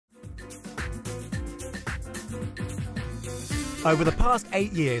Over the past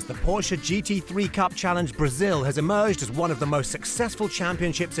 8 years, the Porsche GT3 Cup Challenge Brazil has emerged as one of the most successful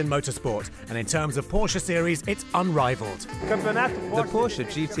championships in motorsport, and in terms of Porsche series, it's unrivaled. The Porsche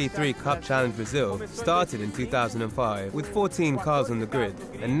GT3 Cup Challenge Brazil started in 2005 with 14 cars on the grid,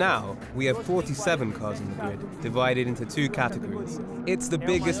 and now we have 47 cars on the grid, divided into 2 categories. It's the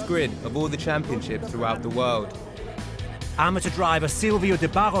biggest grid of all the championships throughout the world. Amateur driver Sylvio de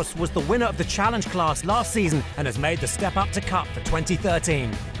Barros was the winner of the challenge class last season and has made the step up to Cup for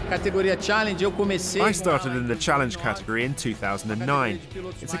 2013. I started in the challenge category in 2009.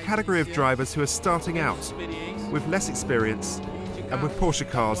 It's a category of drivers who are starting out, with less experience and with Porsche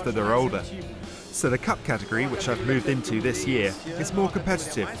cars that are older. So the Cup category, which I've moved into this year, is more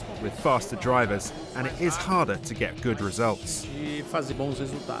competitive, with faster drivers, and it is harder to get good results.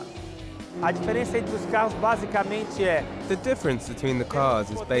 The difference between the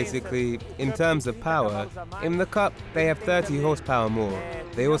cars is basically, in terms of power, in the Cup they have 30 horsepower more.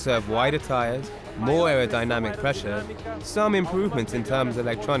 They also have wider tyres, more aerodynamic pressure, some improvements in terms of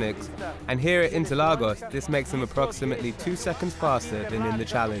electronics, and here at Interlagos this makes them approximately 2 seconds faster than in the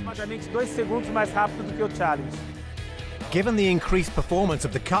challenge. Given the increased performance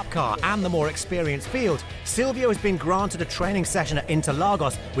of the Cup car and the more experienced field, Sylvio has been granted a training session at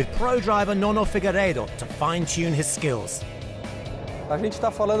Interlagos with pro driver Nonô Figueiredo to fine-tune his skills. We're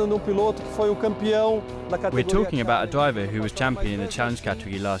talking about a driver who was champion in the challenge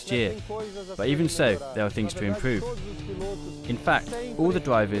category last year, but even so, there are things to improve. In fact, all the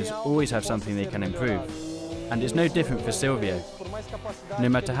drivers always have something they can improve, and it's no different for Sylvio. No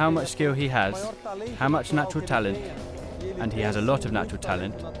matter how much skill he has, how much natural talent, and he has a lot of natural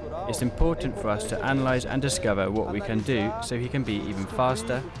talent, it's important for us to analyse and discover what we can do so he can be even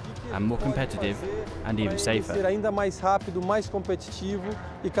faster and more competitive and even safer. So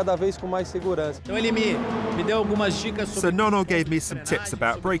Nonô gave me some tips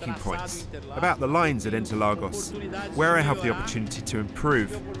about braking points, about the lines at Interlagos, where I have the opportunity to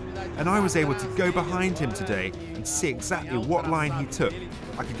improve. And I was able to go behind him today and see exactly what line he took.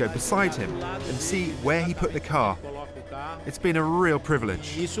 I could go beside him and see where he put the car. It's been a real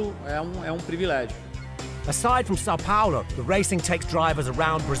privilege. Aside from Sao Paulo, the racing takes drivers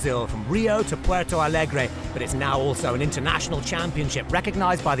around Brazil from Rio to Puerto Alegre, but it's now also an international championship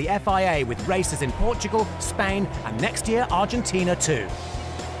recognised by the FIA with races in Portugal, Spain and next year Argentina too.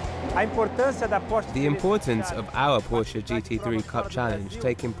 The importance of our Porsche GT3 Cup Challenge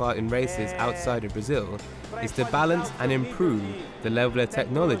taking part in races outside of Brazil is to balance and improve the level of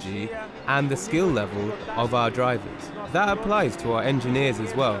technology and the skill level of our drivers. That applies to our engineers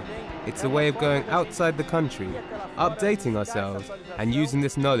as well. It's a way of going outside the country, updating ourselves and using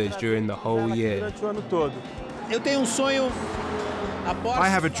this knowledge during the whole year. I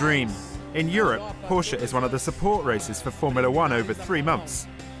have a dream. In Europe, Porsche is one of the support races for Formula 1 over 3 months.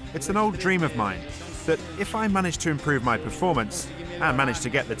 It's an old dream of mine that if I manage to improve my performance and manage to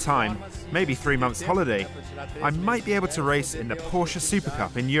get the time, maybe 3 months holiday, I might be able to race in the Porsche Super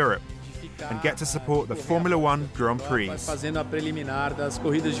Cup in Europe and get to support the Formula 1 Grand Prix.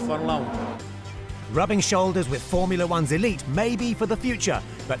 Rubbing shoulders with Formula 1's elite may be for the future,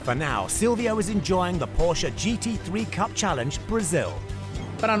 but for now, Sylvio is enjoying the Porsche GT3 Cup Challenge Brazil.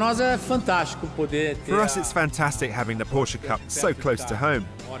 For us, it's fantastic having the Porsche Cup so close to home.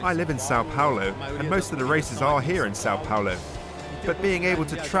 I live in Sao Paulo, and most of the races are here in Sao Paulo. But being able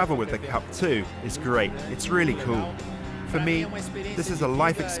to travel with the Cup too is great. It's really cool. For me, this is a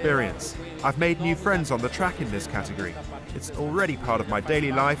life experience. I've made new friends on the track in this category. It's already part of my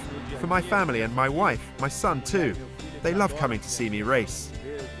daily life, for my family and my wife, my son too. They love coming to see me race.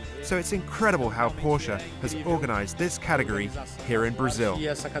 So it's incredible how Porsche has organised this category here in Brazil.